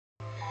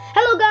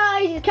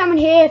this is Cameron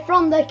here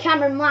from the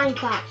Cameron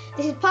Minecraft.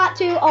 This is part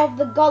 2 of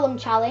the Gollumb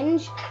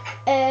challenge.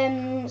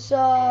 And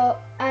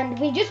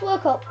we just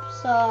woke up,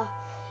 so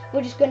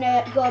we're just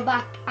gonna go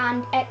back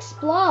and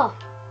explore.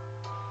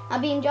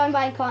 I'm being joined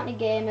by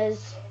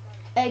Courtneygamerz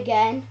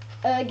again,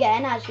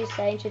 as she's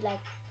saying. She's like,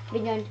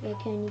 being joined by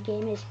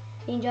Courtneygamerz,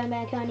 being joined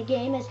by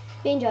Courtneygamerz,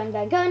 being joined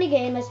by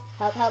Courtneygamerz.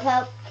 Help, help,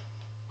 help,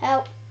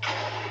 help.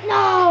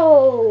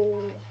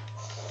 No!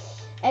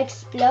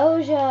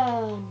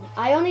 Explosion.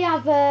 I only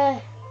have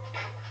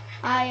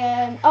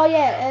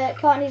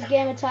Courtney's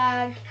gamer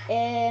tag,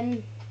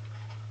 you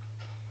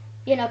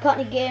know,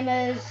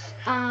 Courtneygamerz,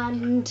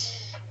 and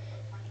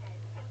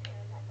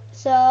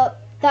so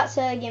that's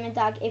a gaming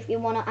tag if you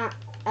want to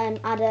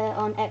add her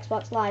on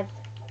Xbox Live.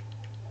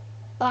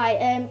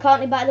 Alright,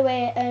 Courtney, by the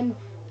way,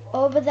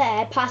 over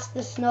there past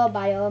the snow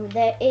biome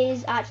there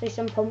is actually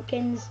some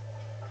pumpkins,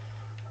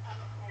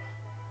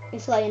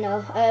 just so you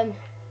know.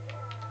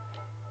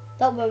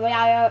 Don't worry,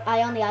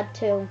 I only had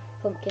 2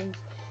 pumpkins.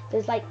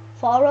 There's like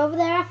 4 over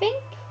there, I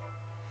think.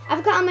 I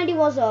forgot how many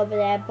was over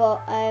there,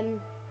 but I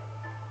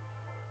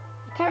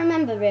can't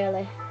remember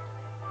really.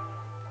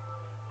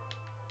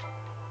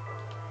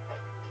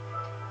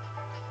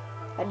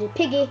 I did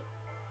piggy.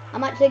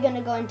 I'm actually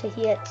gonna go into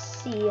here to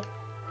see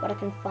what I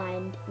can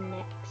find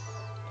next.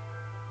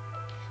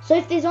 So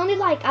if there's only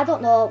like, I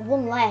don't know,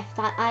 1 left,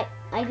 I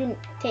didn't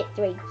take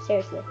 3,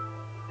 seriously.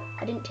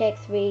 I didn't take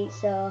 3,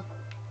 so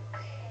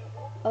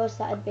I was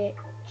that a bit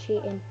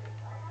cheating.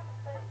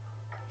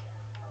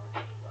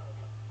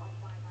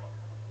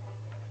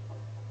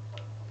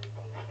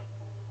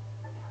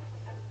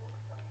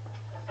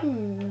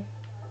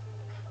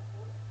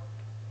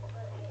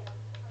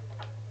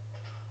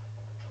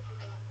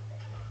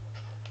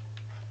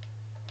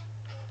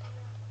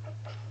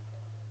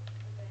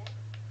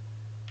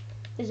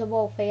 There's a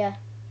wolf here.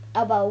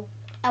 Hello.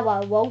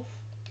 Hello,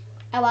 wolf.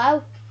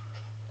 Hello.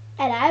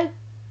 Hello.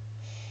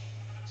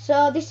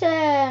 So this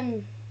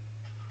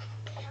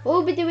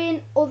we'll be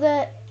doing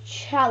other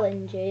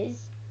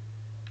challenges.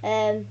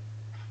 I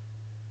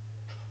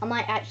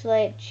might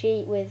actually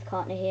cheat with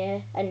Courtney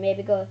here and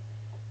maybe go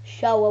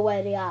show her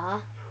where they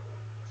are,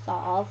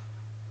 sort of.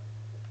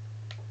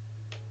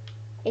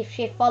 If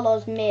she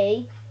follows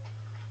me.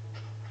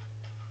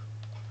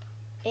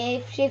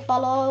 If she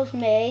follows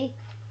me.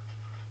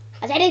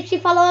 I said if she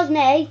follows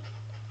me.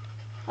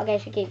 Okay,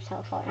 she keeps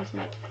teleporting to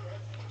me.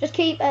 Just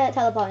keep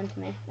teleporting to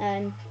me.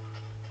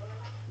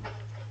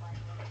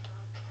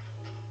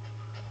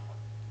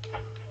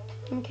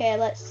 Okay,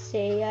 let's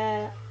see.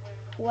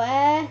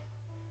 Where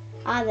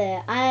are they?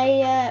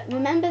 I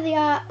remember they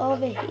are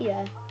over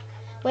here.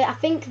 Wait, I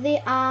think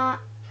they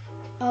are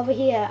over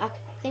here. I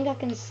think I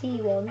can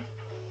see one.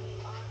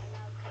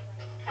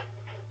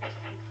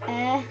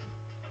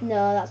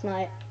 No, that's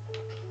not it.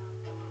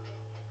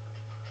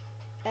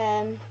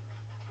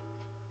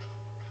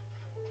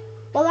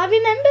 Well, I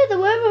remember they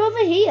were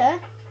over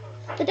here.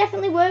 They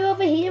definitely were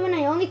over here, and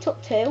I only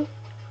took 2.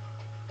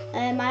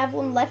 I have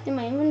 1 left in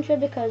my inventory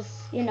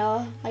because, you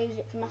know, I use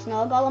it for my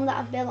snow golem that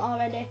I've built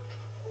already.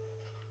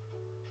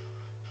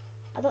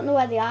 I don't know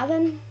where they are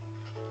then.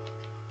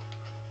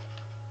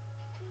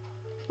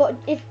 But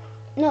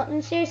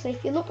no, seriously,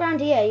 if you look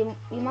around here,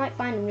 you might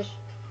find them. Just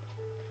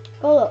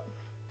go look.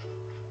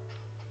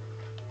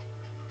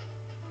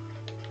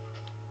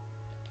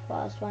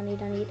 What else do I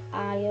need? I need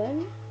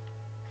iron.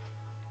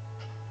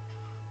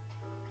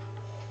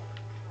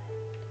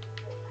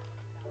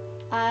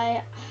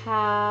 I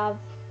have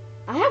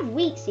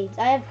wheat seeds.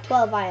 I have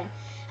 12 iron.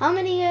 How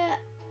many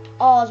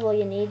ores will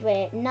you need?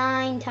 Wait,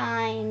 9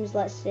 times,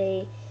 let's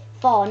see,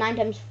 4. 9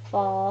 times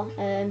 4.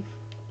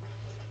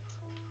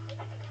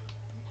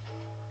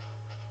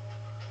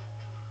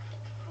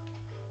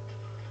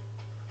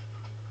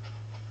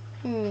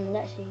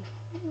 Let's see.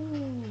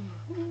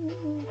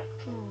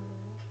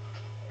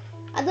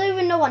 I don't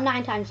even know what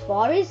 9 times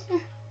 4 is.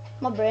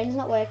 My brain's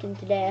not working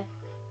today.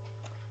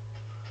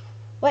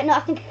 Wait, no, I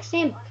think it's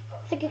him.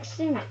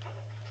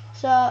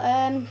 So,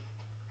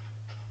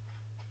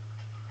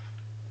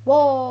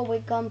 whoa,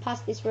 we've gone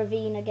past this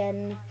ravine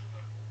again.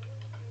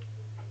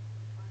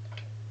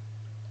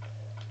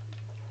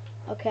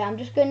 Okay, I'm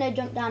just gonna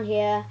jump down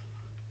here.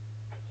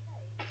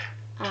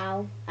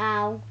 Ow,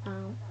 ow, ow,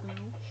 ow.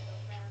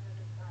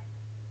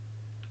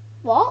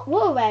 What?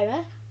 Whoa,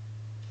 where?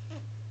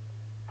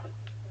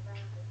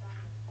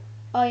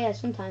 Oh yeah,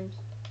 sometimes.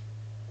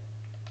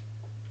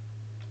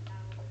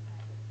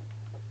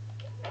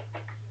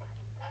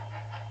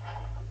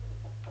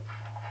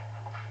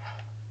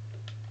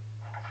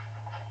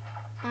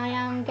 I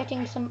am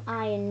getting some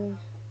iron.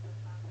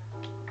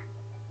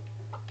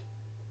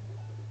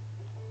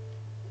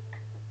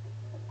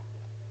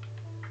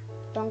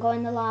 Don't go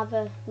in the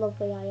lava,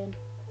 lovely iron.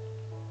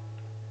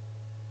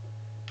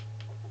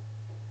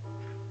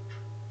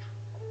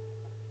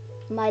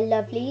 My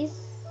lovelies.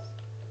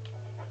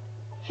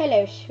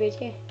 Hello,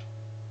 sweetie.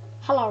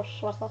 Hello,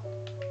 sweetie.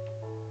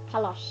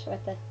 Hello,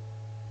 sweetie.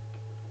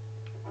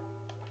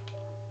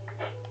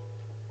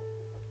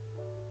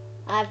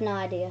 I have no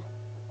idea.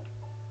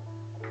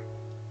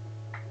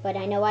 but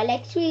I know I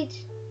like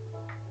sweets.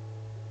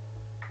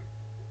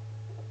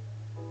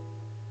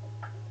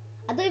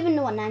 I don't even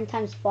know what 9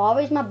 times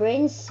 4 is. My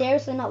brain's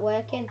seriously not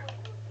working.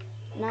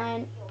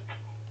 9.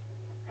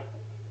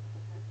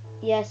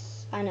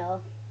 Yes, I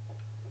know.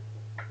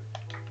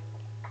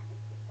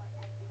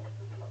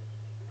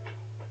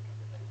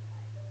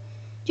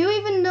 Do you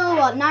even know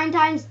what 9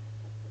 times...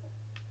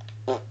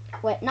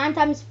 Wait, 9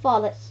 times 4,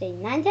 let's see.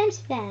 9 times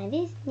 5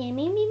 is...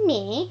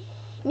 Me.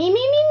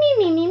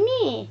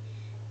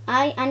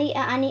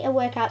 I need to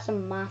work out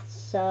some maths,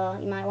 so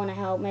you might want to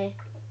help me.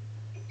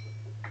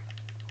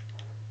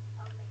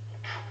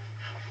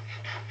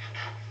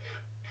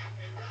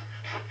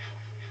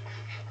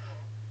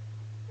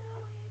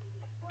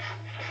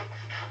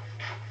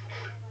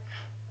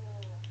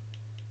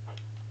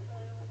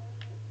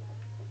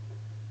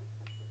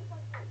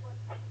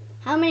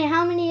 How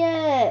many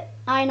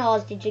iron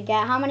ores did you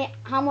get? How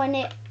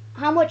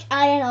much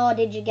iron ore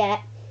did you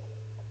get?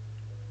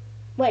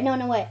 Wait, no,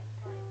 wait.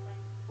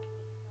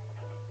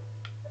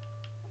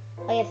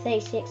 Oh yeah,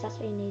 36, that's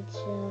what you need,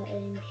 so,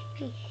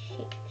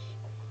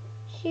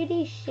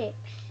 36.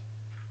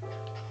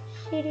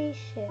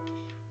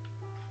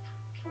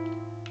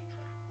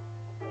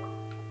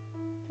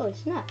 Holy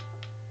snap.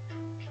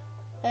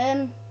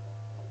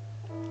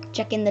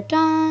 Checking the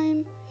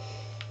time.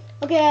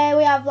 Okay,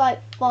 we have like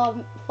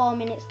 4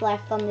 minutes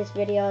left on this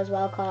video as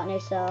well, Courtney,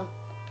 so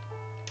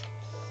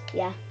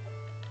yeah.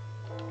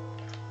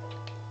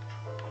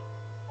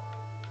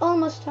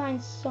 Almost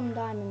find some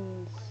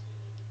diamonds.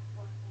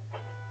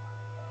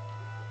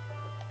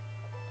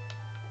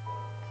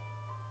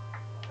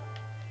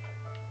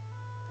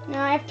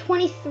 Now I have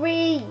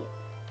 23.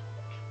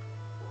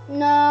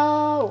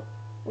 No,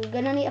 we're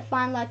gonna need to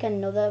find like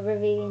another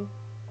ravine.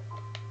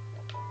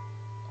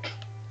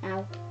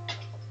 Ow.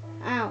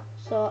 Ow.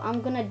 So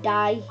I'm gonna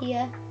die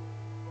here.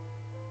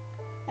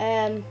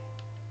 In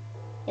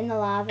the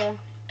lava.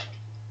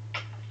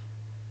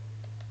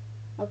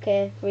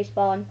 Okay,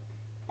 respawn.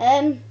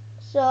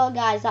 So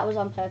guys, that was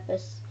on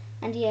purpose.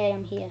 And yeah,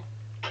 I'm here.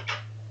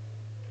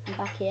 I'm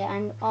back here,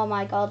 and oh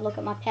my god, look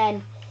at my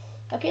pen.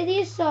 Okay,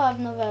 these sort of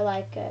another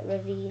like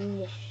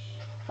ravine-ish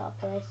sort of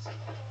place.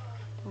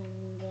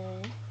 And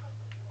there.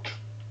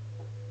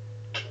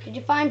 Did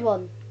you find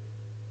one?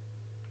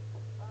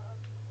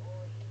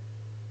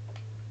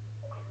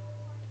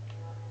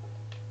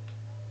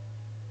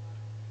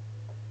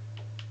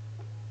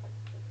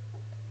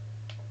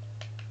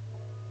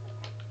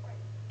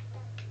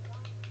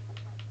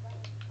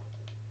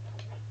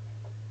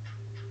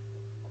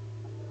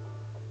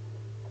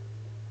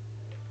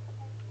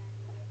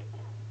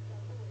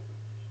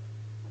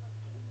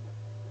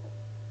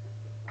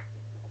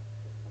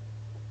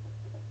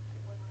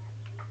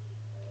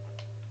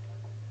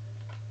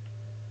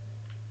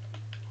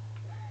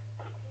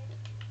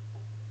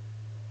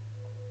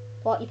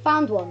 What, you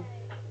found one?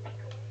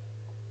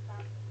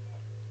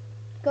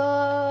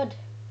 Good.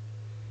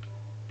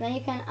 Then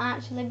you can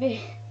actually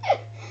be...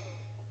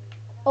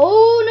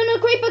 Oh, no,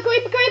 creeper!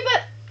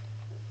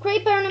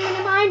 Creeper and I'm in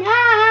a mine.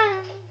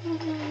 Ah!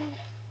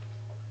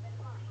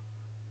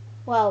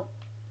 Well,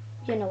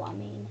 you know what I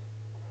mean.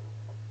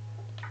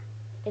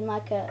 In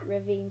like a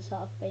ravine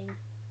sort of thing.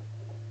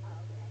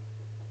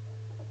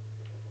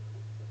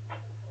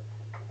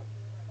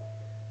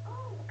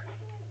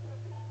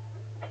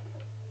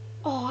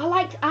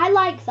 Oh, I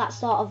like that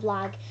sort of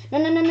lag.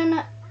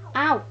 No.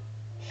 Ow.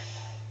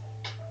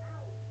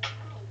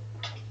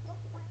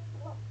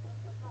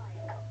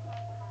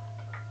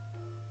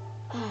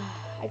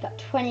 I got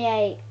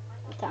 28.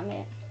 Damn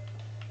it.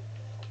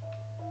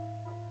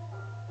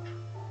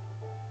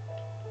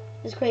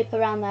 There's creeper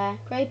around there.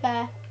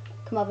 Creeper,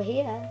 come over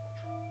here.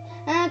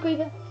 Ah,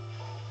 creeper.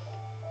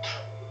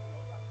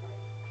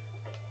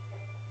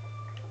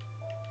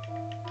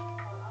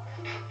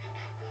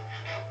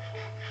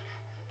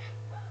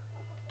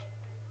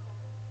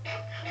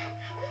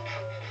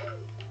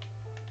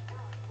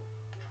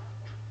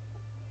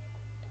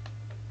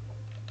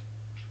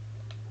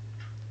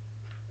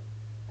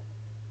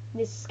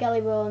 This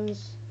skelly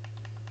bones.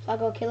 So I'll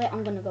go kill it.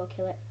 I'm gonna go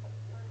kill it.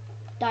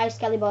 Die,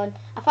 skelly bone.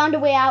 I found a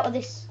way out of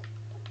this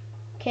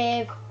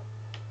cave.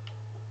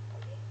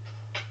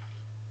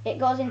 It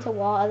goes into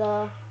water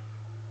though.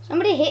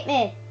 Somebody hit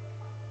me.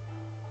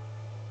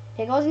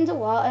 It goes into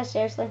water,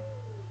 seriously.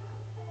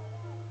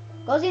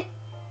 Goes in.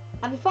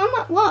 Have you found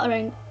that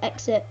watering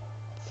exit?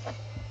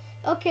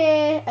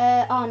 Okay.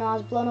 Oh no, I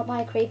was blown up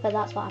by a creeper.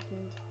 That's what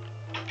happened.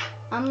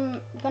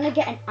 I'm gonna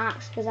get an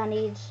axe because I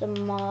need some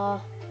more.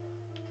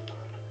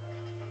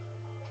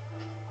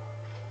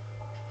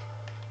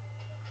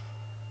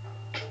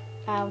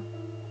 Ow.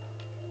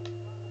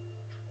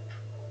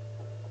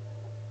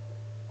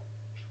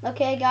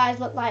 Okay guys,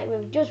 look like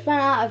we've just run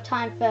out of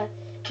time for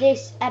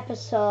this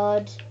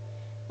episode.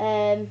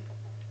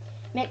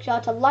 Make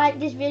sure to like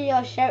this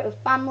video, share it with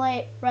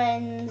family,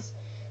 friends,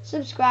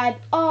 subscribe,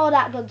 all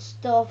that good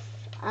stuff,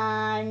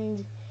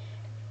 and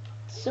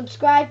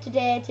subscribe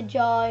today to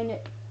join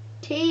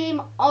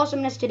Team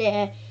Awesomeness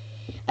today.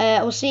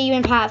 We'll see you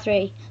in part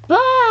 3.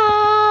 Bye!